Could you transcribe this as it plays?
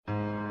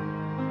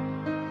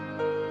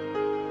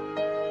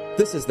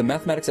This is the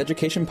Mathematics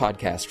Education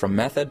Podcast from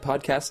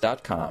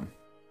mathedpodcast.com.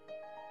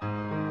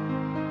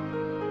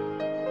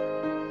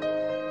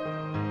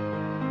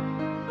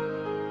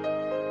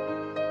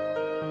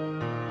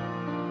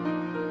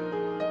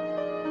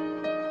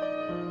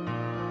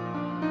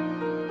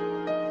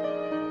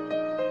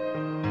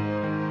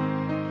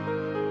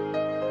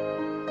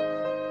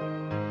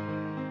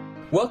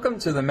 Welcome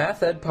to the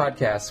Math Ed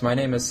Podcast. My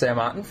name is Sam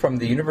Otten from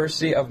the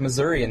University of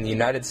Missouri in the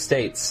United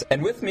States.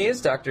 And with me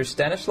is Dr.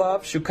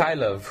 Stanislav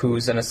Shukailov,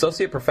 who's an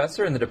associate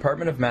professor in the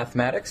Department of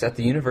Mathematics at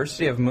the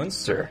University of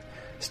Munster.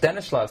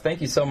 Stanislav, thank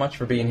you so much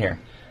for being here.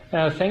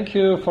 Thank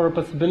you for the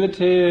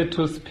possibility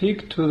to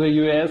speak to the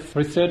US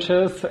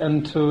researchers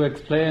and to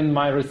explain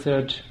my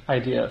research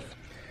ideas.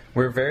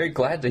 We're very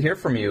glad to hear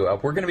from you.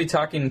 We're going to be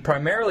talking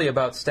primarily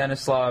about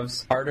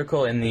Stanislav's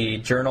article in the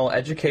journal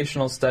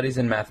Educational Studies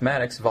in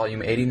Mathematics,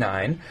 Volume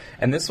 89.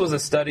 And this was a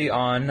study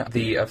on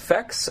the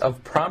effects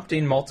of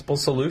prompting multiple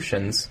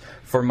solutions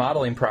for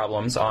modeling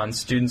problems on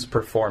students'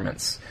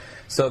 performance.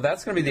 So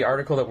that's going to be the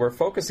article that we're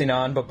focusing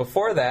on. But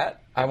before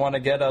that, I want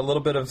to get a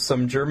little bit of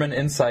some German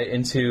insight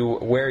into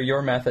where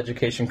your math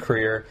education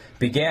career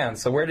began.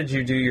 So where did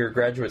you do your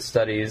graduate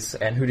studies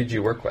and who did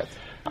you work with?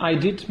 I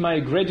did my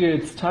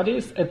graduate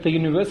studies at the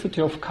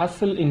University of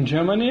Kassel in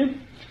Germany,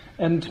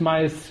 and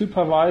my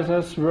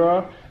supervisors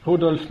were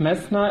Rudolf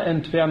Messner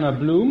and Werner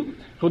Blum.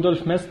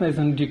 Rudolf Messner is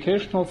an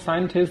educational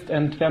scientist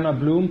and Werner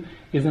Blum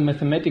is a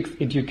mathematics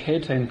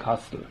educator in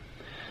Kassel.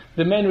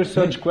 The main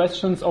research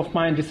questions of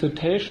my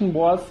dissertation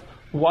was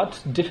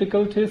what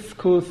difficulties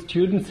could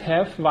students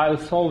have while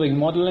solving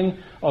modeling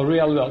or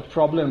real-world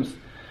problems,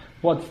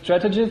 what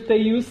strategies they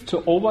use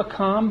to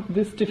overcome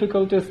these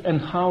difficulties,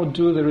 and how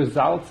do the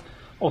results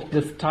of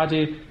the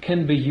study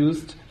can be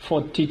used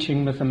for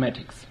teaching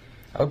mathematics.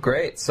 Oh,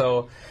 great.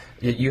 So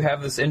you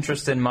have this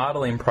interest in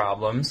modeling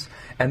problems,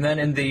 and then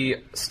in the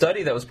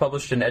study that was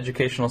published in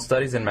Educational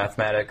Studies in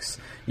Mathematics,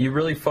 you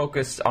really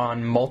focused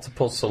on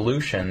multiple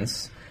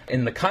solutions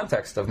in the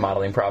context of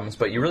modeling problems,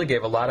 but you really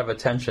gave a lot of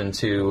attention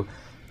to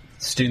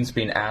students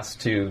being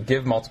asked to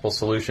give multiple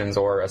solutions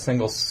or a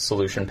single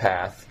solution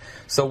path.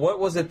 So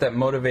what was it that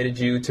motivated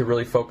you to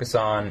really focus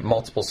on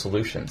multiple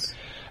solutions?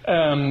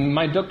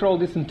 My doctoral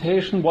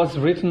dissertation was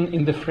written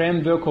in the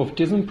framework of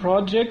DISM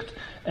project,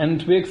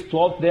 and we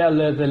explored there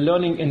the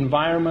learning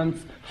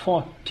environments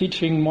for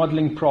teaching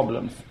modeling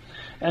problems.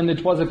 And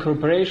it was a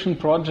cooperation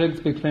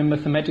project between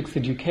mathematics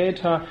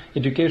educator,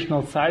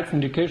 educational science,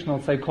 and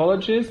educational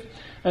psychologists,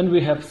 and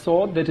we have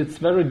thought that it's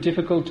very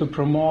difficult to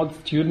promote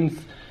students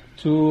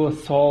to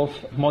solve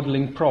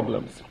modeling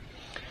problems.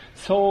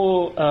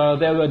 So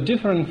there were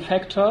different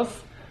factors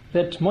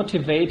that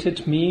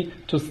motivated me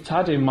to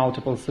study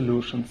multiple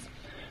solutions.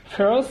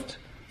 First,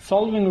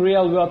 solving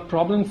real-world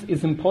problems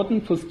is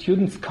important for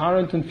students'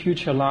 current and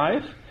future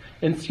life,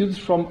 and students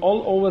from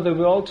all over the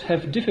world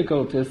have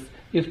difficulties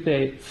if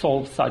they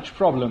solve such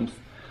problems.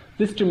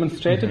 This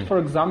demonstrated, for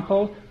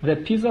example, the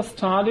PISA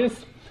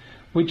studies,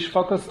 which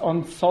focus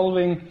on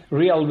solving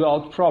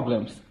real-world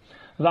problems.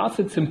 Thus,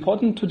 it's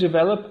important to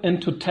develop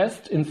and to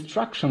test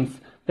instructions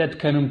that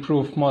can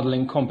improve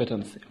modeling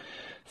competency.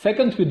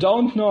 Second, we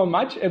don't know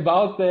much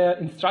about the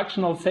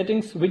instructional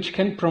settings which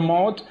can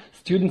promote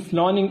students'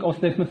 learning of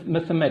the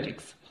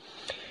mathematics.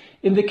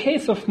 In the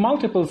case of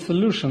multiple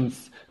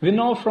solutions, we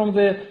know from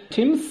the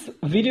TIMSS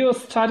video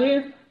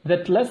study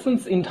that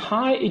lessons in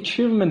high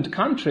achievement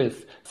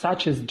countries,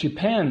 such as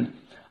Japan,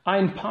 are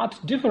in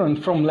part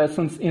different from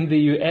lessons in the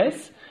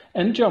US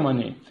and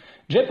Germany.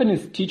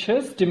 Japanese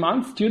teachers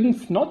demand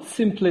students not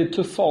simply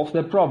to solve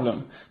the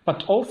problem,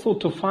 but also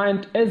to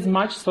find as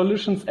much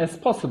solutions as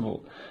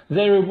possible.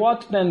 They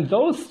reward then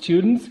those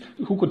students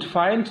who could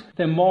find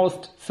the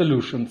most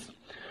solutions.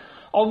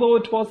 Although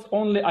it was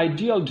only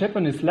ideal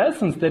Japanese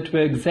lessons that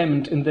were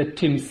examined in the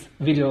TIMSS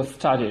video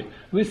study,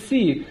 we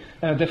see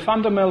the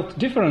fundamental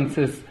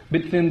differences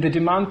between the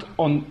demand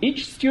on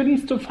each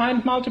student to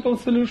find multiple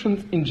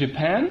solutions in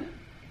Japan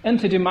and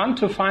the demand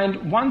to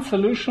find one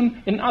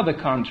solution in other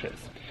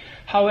countries.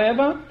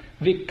 However,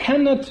 we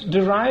cannot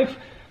derive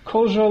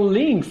causal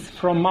links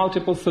from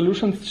multiple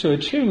solutions to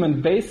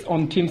achievement based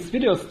on TIMSS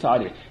video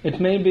study.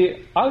 It may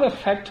be other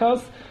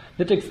factors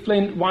that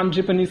explain why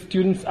Japanese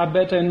students are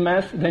better in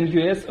math than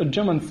US or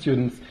German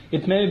students.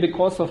 It may be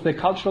because of the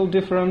cultural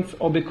difference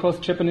or because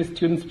Japanese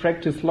students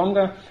practice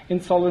longer in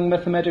solving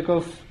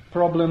mathematical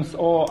problems,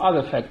 or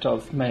other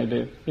factors may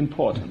be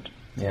important.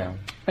 Yeah.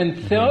 And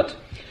third,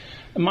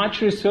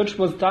 much research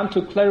was done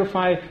to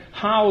clarify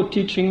how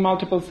teaching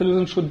multiple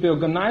solutions should be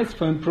organized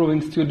for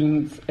improving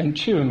students'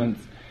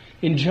 achievements.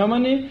 In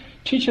Germany,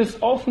 teachers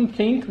often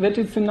think that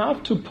it's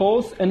enough to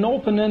pose an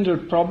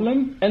open-ended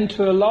problem and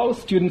to allow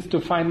students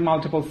to find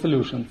multiple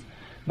solutions.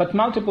 But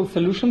multiple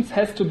solutions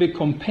has to be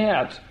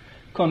compared,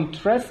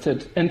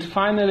 contrasted, and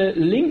finally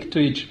linked to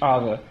each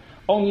other.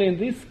 Only in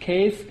this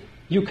case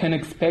you can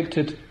expect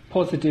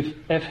positive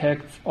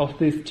effects of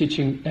this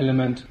teaching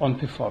element on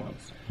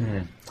performance.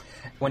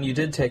 When you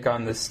did take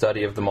on this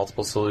study of the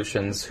multiple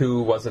solutions,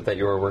 who was it that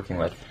you were working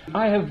with?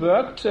 I have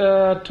worked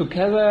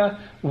together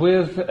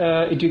with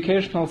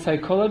educational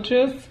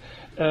psychologists.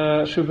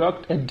 She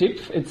worked at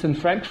DIPF, it's in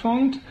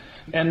Frankfurt,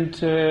 and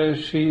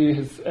she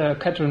is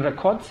Catherine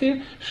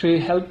Racozzi. She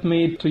helped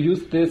me to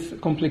use these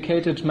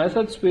complicated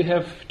methods we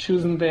have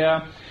chosen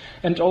there.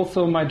 And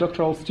also my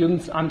doctoral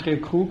students,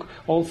 André Krug,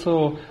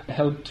 also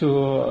helped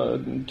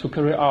to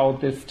carry out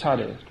this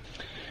study.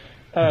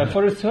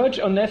 For research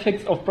on the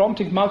effects of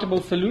prompting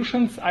multiple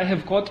solutions, I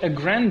have got a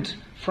grant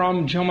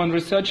from German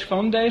Research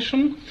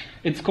Foundation.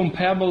 It's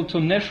comparable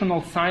to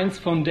National Science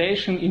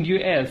Foundation in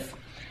US,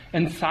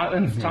 and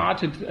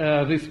started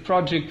this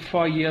project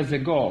 4 years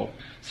ago.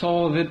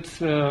 So that's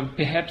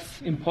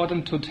perhaps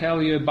important to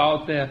tell you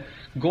about the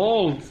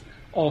goals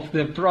of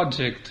the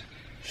project.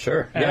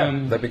 Sure,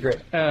 that'd be great.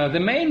 The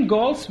main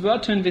goals were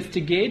to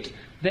investigate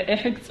the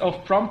effects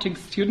of prompting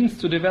students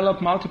to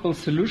develop multiple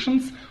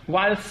solutions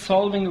while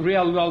solving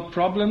real-world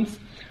problems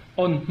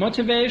on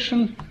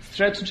motivation,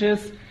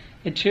 strategies,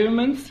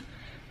 achievements,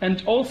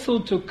 and also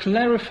to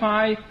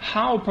clarify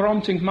how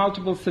prompting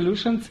multiple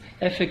solutions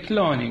affect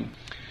learning.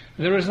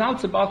 The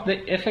results about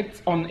the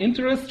effects on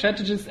interest,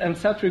 strategies, and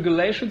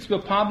self-regulations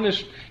were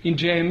published in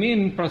JME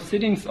in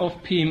Proceedings of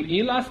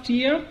PME last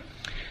year,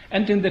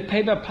 and in the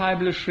paper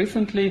published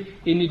recently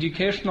in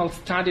Educational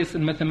Studies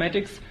in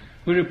Mathematics,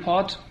 we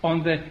report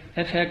on the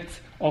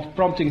effects of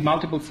prompting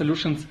multiple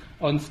solutions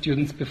on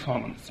students'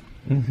 performance.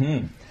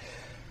 Mm-hmm.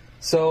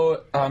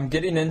 So,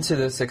 getting into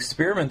this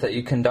experiment that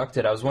you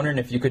conducted, I was wondering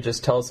if you could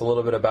just tell us a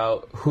little bit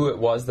about who it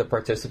was that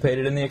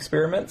participated in the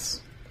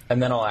experiments,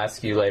 and then I'll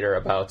ask you later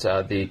about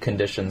the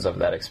conditions of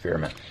that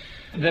experiment.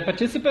 The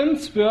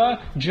participants were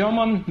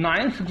German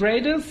 9th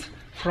graders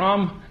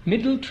from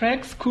middle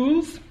track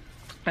schools,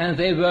 and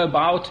they were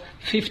about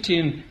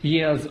 15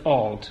 years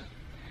old.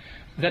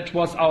 That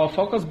was our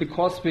focus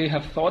because we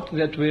have thought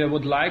that we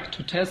would like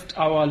to test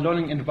our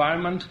learning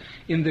environment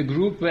in the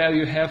group where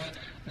you have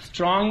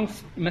strong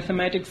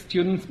mathematics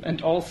students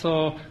and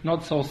also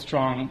not so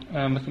strong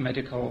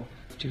mathematical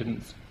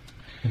students.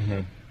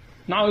 Mm-hmm.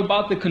 Now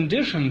about the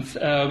conditions.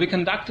 We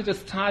conducted a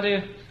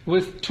study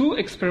with 2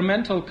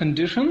 experimental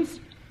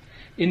conditions.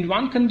 In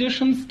one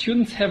condition,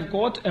 students have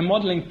got a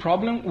modeling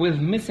problem with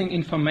missing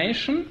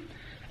information,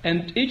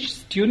 and each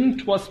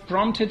student was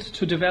prompted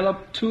to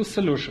develop 2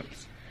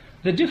 solutions.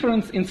 The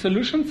difference in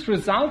solutions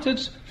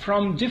resulted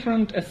from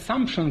different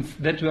assumptions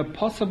that were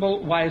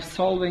possible while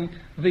solving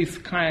this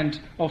kind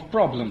of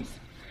problems.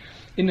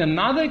 In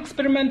another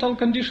experimental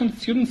condition,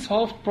 students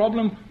solved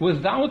problem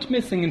without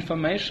missing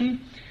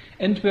information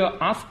and were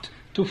asked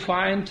to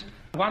find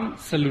one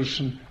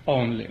solution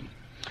only.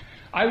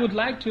 I would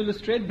like to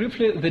illustrate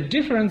briefly the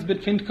difference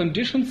between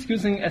conditions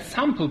using a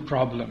sample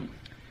problem.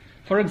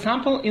 For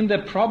example, in the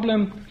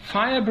problem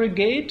Fire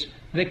Brigade,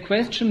 the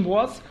question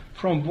was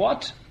from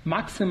what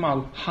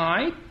maximal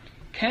height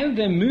can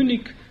the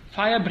Munich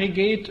Fire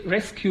Brigade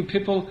rescue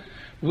people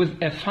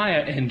with a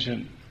fire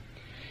engine?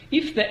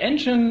 If the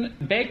engine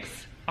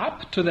backs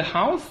up to the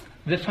house,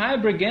 the fire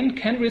brigade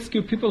can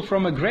rescue people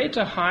from a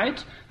greater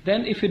height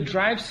than if it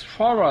drives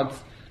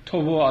forwards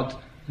toward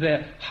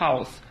the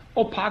house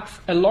or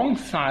parks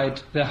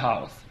alongside the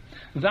house.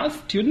 Thus,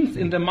 students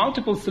in the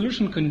multiple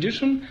solution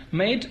condition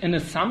made an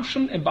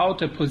assumption about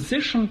the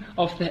position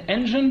of the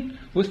engine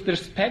with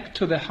respect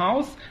to the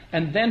house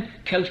and then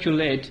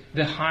calculate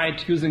the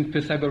height using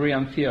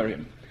Pythagorean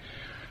theorem.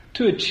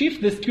 To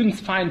achieve, the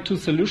students find 2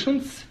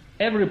 solutions.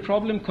 Every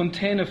problem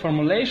contains a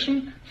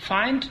formulation.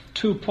 Find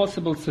 2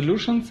 possible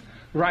solutions.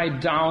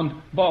 Write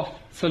down both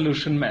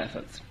solution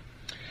methods.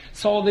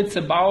 So it's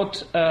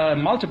about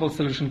multiple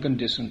solution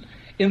condition.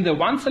 In the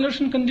one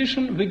solution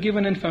condition, we give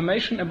an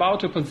information about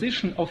the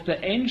position of the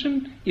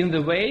engine in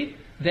the way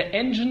the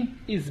engine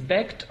is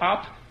backed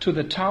up to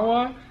the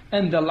tower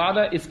and the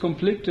ladder is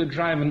completely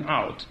driven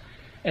out.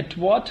 At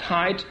what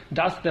height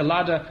does the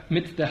ladder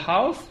meet the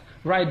house?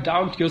 Write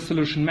down your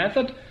solution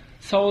method.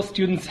 So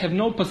students have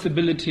no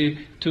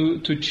possibility to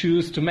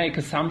choose to make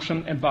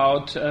assumption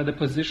about the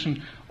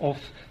position of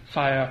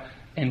fire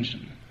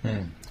engine.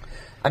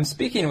 I'm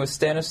speaking with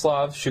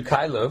Stanislav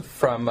Shukailov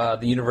from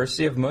the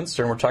University of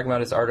Münster, and we're talking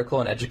about his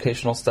article in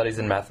Educational Studies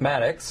in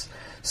Mathematics.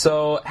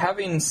 So,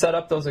 having set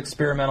up those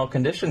experimental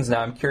conditions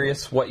now, I'm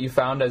curious what you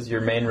found as your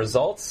main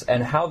results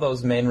and how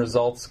those main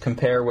results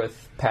compare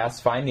with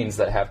past findings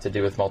that have to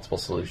do with multiple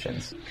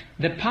solutions.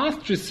 The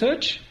past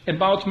research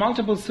about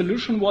multiple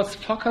solution was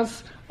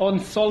focused on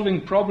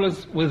solving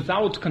problems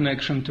without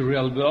connection to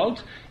real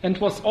world and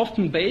was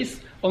often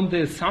based on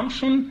the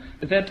assumption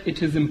that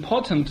it is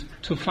important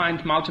to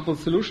find multiple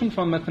solutions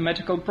for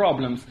mathematical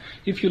problems.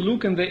 If you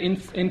look in the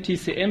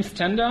NTCM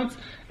standards,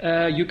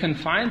 you can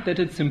find that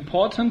it's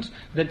important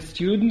that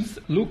students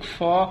look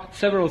for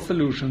several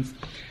solutions.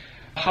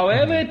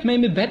 However, it may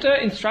be a better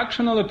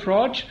instructional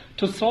approach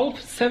to solve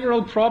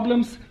several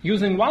problems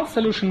using one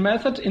solution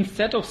method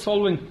instead of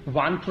solving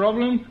one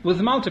problem with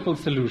multiple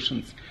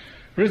solutions.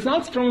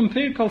 Results from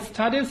empirical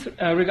studies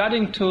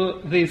regarding to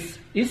this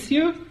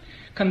issue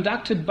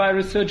conducted by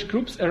research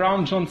groups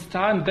around John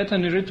Starr and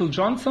Bethany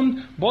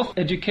Riddle-Johnson, both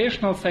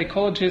educational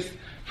psychologists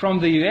from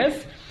the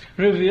US,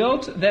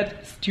 revealed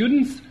that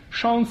students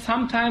shown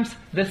sometimes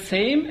the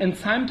same and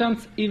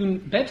sometimes even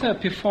better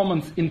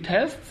performance in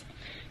tests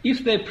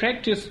if they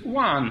practice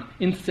one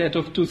instead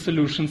of two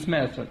solutions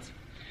methods.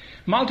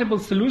 Multiple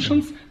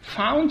solutions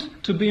found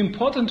to be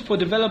important for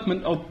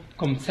development of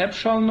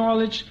conceptual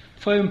knowledge,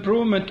 for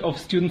improvement of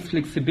students'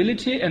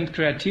 flexibility and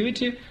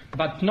creativity,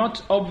 but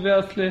not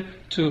obviously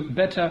to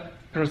better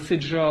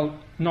procedural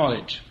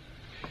knowledge.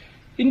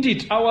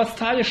 Indeed, our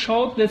study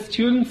showed that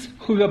students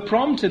who were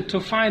prompted to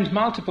find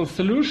multiple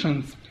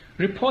solutions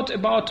report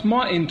about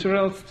more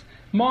interest,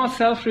 more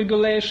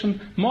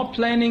self-regulation, more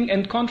planning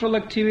and control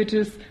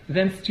activities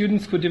than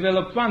students who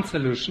developed one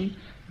solution,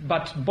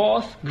 but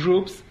both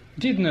groups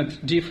did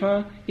not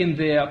differ in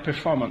their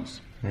performance.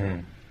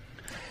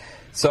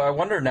 So I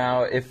wonder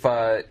now if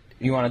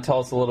you want to tell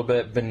us a little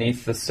bit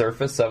beneath the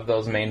surface of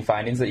those main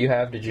findings that you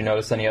have. Did you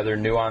notice any other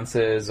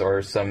nuances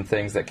or some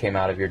things that came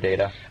out of your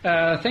data?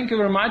 Thank you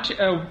very much.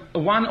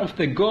 One of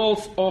the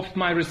goals of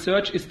my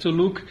research is to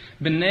look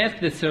beneath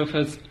the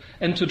surface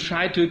and to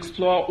try to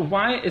explore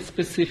why a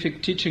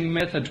specific teaching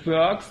method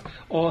works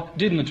or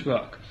did not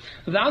work.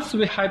 Thus,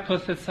 we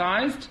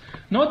hypothesized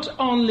not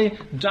only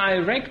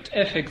direct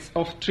effects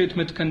of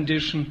treatment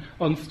condition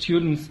on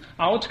students'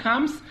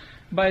 outcomes,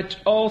 but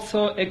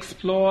also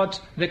explored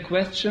the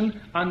question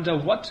under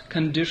what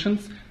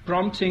conditions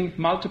prompting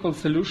multiple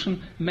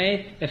solutions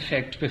may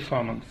affect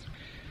performance.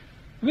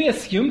 We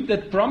assumed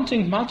that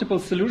prompting multiple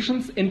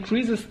solutions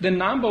increases the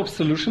number of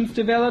solutions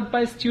developed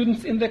by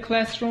students in the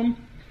classroom.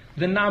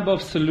 The number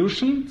of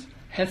solutions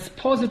has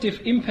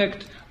positive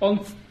impact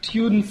on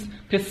students'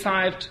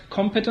 perceived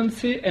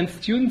competency, and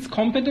students'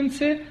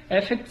 competency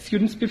affects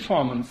students'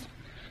 performance.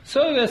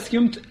 So we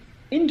assumed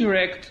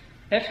indirect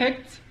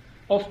effects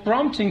of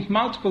prompting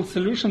multiple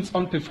solutions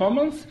on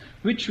performance,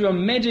 which were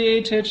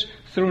mediated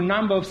through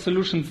number of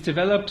solutions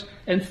developed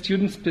and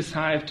students'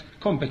 perceived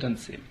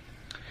competency.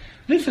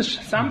 This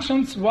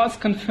assumption was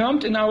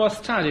confirmed in our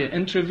study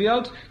and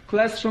revealed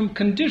classroom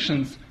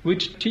conditions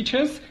which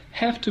teachers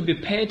have to be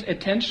paid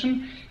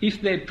attention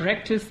if they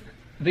practice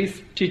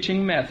this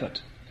teaching method.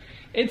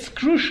 It's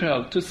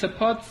crucial to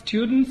support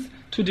students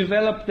to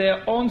develop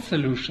their own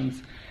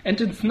solutions, and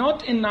it's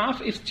not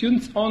enough if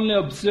students only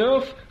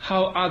observe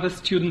how other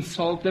students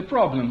solve their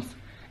problems.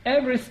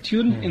 Every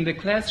student in the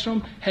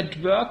classroom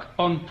had worked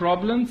on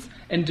problems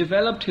and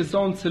developed his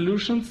own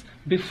solutions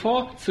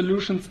before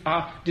solutions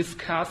are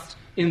discussed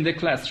in the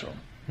classroom.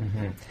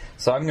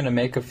 So I'm going to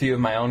make a few of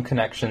my own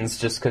connections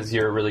just because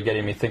you're really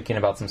getting me thinking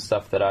about some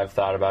stuff that I've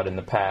thought about in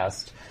the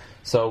past.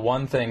 So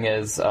one thing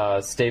is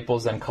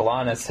Staples and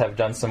Kalanis have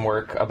done some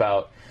work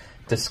about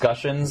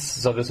discussions.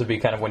 So this would be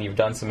kind of when you've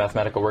done some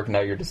mathematical work,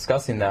 now you're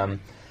discussing them.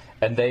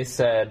 And they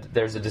said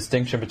there's a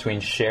distinction between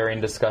sharing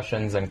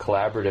discussions and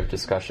collaborative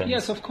discussions.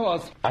 Yes, of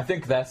course. I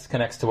think that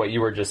connects to what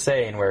you were just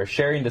saying, where a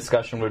sharing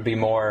discussion would be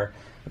more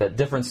that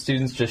different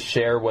students just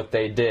share what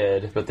they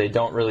did, but they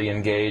don't really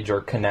engage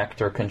or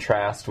connect or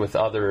contrast with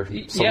other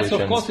solutions. Yes,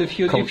 of course. If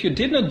you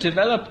did not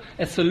develop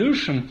a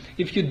solution,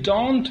 if you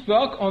don't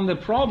work on the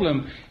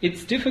problem,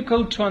 it's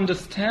difficult to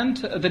understand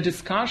the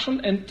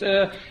discussion,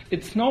 and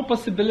it's no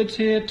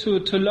possibility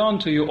to learn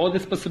to you. Or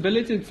this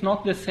possibility, it's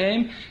not the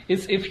same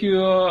as if you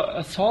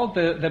solve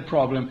the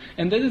problem.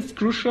 And that is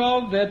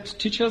crucial that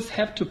teachers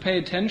have to pay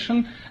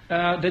attention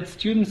that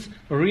students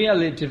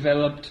really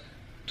developed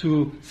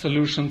to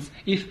solutions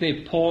if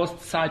they posed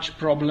such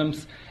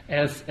problems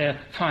as a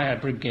fire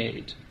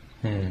brigade.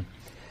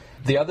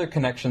 The other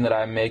connection that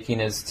I'm making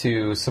is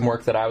to some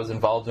work that I was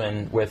involved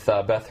in with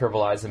Beth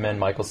Hurvel-Eisenman,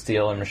 Michael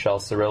Steele, and Michelle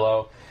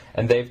Cirillo,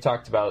 and they've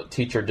talked about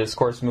teacher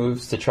discourse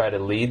moves to try to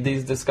lead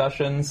these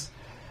discussions.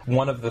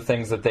 One of the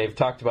things that they've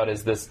talked about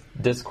is this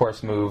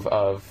discourse move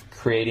of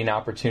creating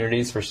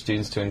opportunities for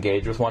students to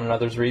engage with one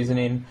another's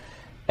reasoning.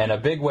 And a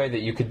big way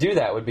that you could do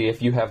that would be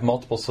if you have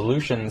multiple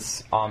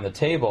solutions on the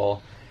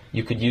table,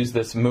 you could use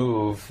this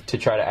move to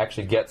try to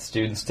actually get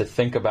students to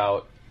think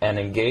about and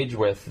engage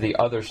with the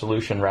other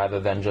solution rather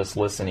than just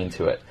listening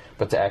to it,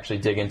 but to actually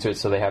dig into it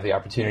so they have the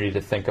opportunity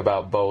to think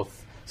about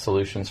both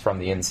solutions from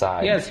the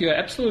inside. Yes, you're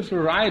absolutely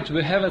right.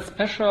 We have a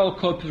special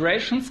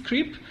cooperation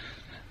script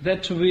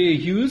that we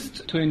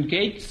used to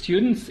engage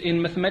students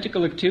in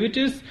mathematical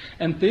activities,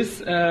 and this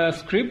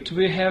script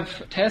we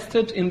have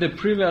tested in the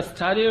previous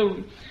study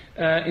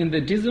in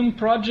the DISM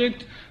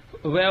project,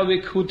 where we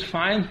could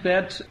find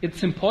that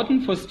it's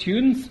important for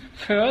students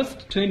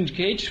first to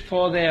engage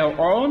for their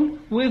own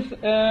with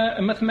a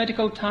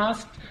mathematical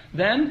task,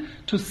 then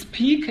to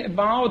speak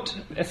about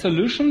a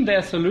solution,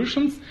 their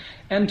solutions,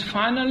 and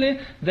finally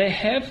they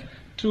have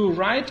to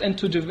write and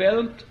to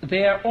develop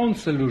their own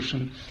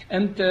solution.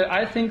 And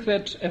I think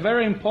that a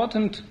very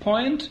important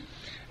point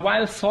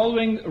While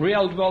solving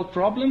real-world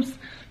problems,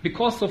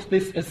 because of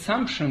this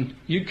assumption,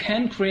 you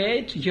can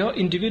create your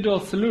individual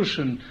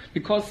solution,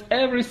 because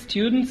every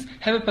student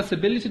has a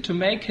possibility to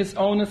make his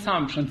own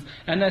assumptions.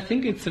 And I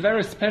think it's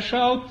very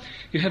special.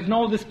 You have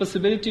no this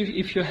possibility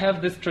if you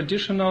have this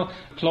traditional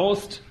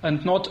closed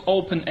and not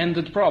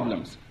open-ended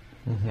problems.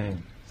 Mm-hmm.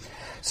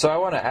 So I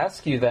want to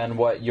ask you then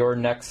what your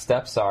next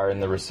steps are in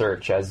the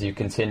research as you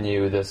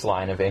continue this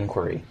line of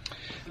inquiry.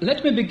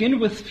 Let me begin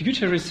with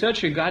future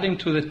research regarding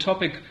to the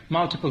topic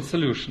multiple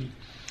solution.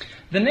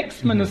 The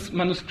next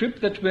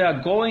manuscript that we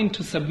are going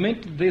to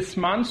submit this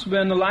month will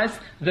analyze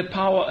the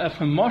power of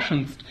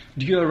emotions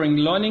during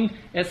learning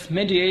as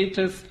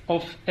mediators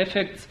of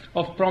effects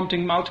of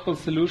prompting multiple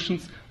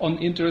solutions on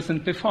interest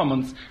and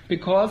performance,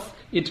 because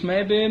it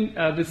may be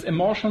this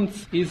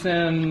emotions is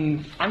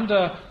an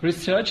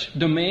under-researched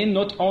domain,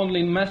 not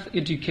only in math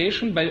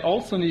education, but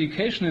also in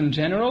education in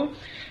general.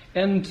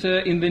 And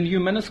in the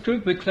new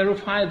manuscript, we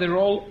clarify the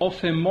role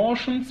of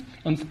emotions,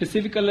 and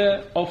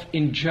specifically of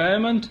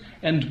enjoyment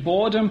and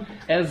boredom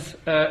as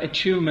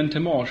achievement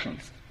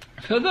emotions.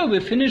 Further, we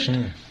finished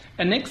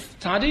a next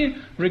study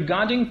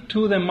regarding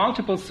to the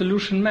multiple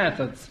solution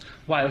methods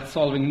while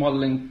solving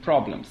modeling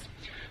problems.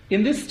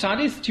 In this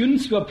study,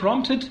 students were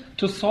prompted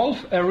to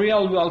solve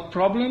real-world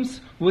problems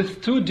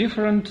with two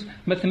different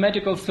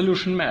mathematical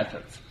solution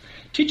methods.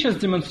 Teachers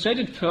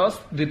demonstrated first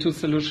the two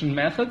solution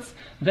methods,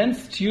 then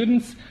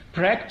students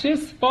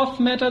practiced both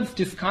methods,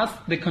 discussed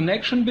the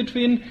connection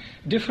between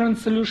different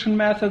solution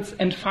methods,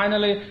 and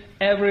finally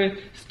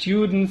every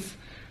student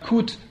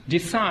could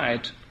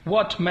decide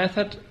what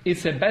method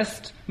is the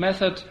best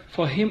method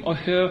for him or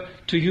her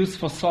to use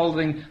for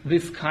solving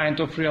this kind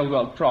of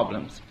real-world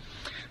problems.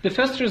 The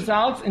first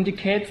results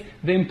indicate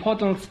the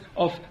importance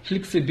of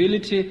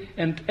flexibility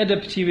and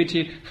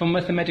adaptivity for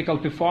mathematical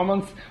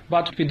performance,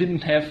 but we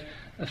didn't have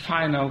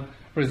final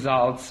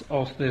results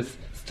of this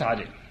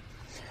study.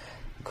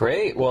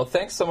 Great. Well,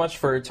 thanks so much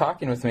for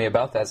talking with me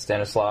about that,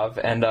 Stanislav.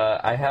 And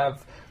I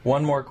have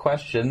one more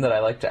question that I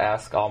like to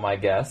ask all my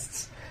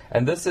guests.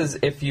 And this is,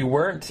 if you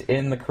weren't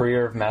in the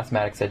career of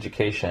mathematics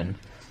education,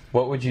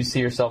 what would you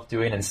see yourself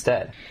doing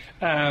instead?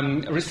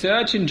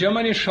 Research in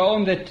Germany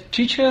shown that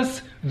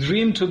teachers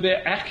dream to be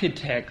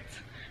architects,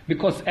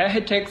 because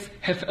architects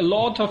have a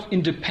lot of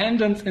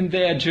independence in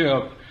their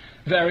job,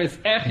 whereas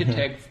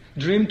architects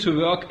dream to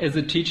work as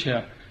a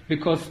teacher,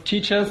 because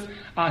teachers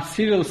are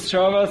civil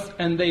servants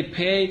and their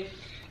pay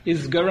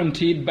is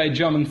guaranteed by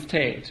German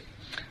state.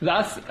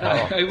 Thus,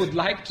 I would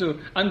like to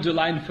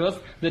underline first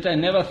that I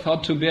never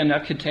thought to be an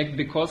architect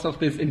because of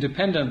this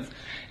independence.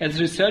 As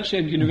a researcher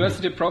and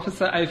university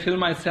professor, I feel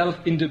myself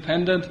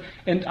independent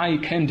and I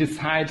can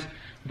decide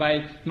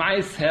by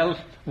myself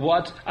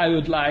what I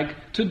would like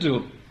to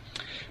do.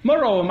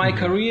 Moreover, my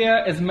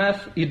career as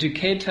math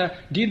educator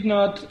did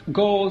not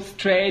go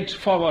straight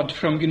forward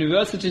from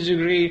university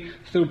degree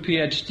through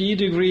PhD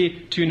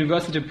degree to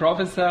university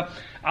professor.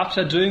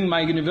 After doing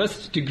my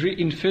university degree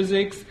in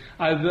physics,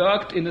 I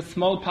worked in a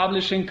small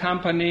publishing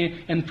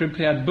company and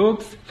prepared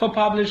books for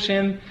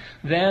publishing.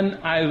 Then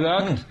I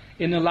worked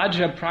in a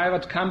larger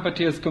private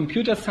company as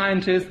computer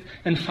scientist,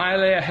 and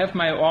finally I have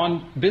my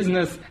own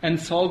business and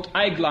sold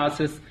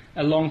eyeglasses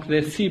along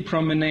the sea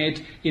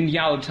promenade in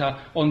Yalta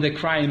on the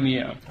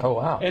Crimea. Oh,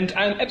 wow. And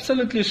I'm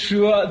absolutely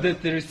sure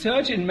that the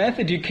research in math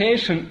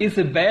education is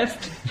the best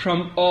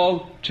from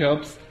all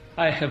jobs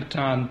I have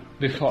done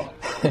before.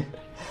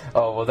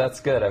 Oh, well, that's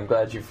good. I'm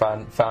glad you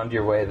found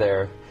your way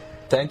there.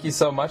 Thank you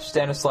so much,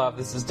 Stanislav.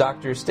 This is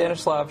Dr.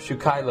 Stanislav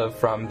Shukailov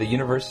from the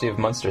University of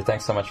Munster.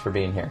 Thanks so much for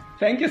being here.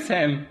 Thank you,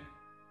 Sam.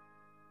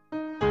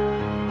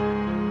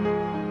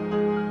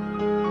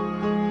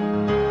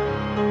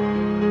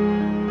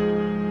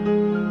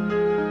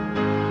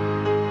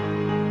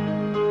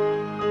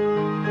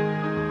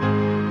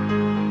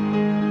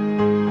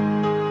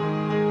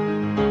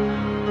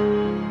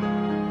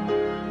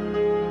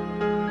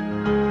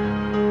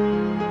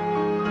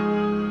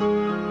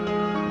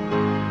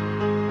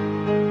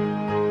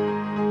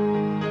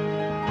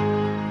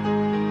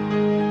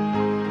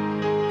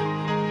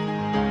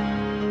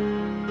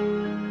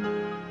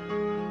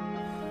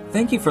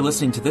 Thank you for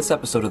listening to this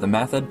episode of the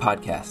MathEd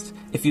Podcast.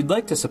 If you'd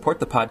like to support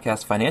the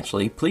podcast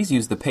financially, please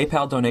use the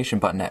PayPal donation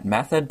button at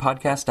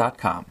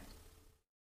mathedpodcast.com.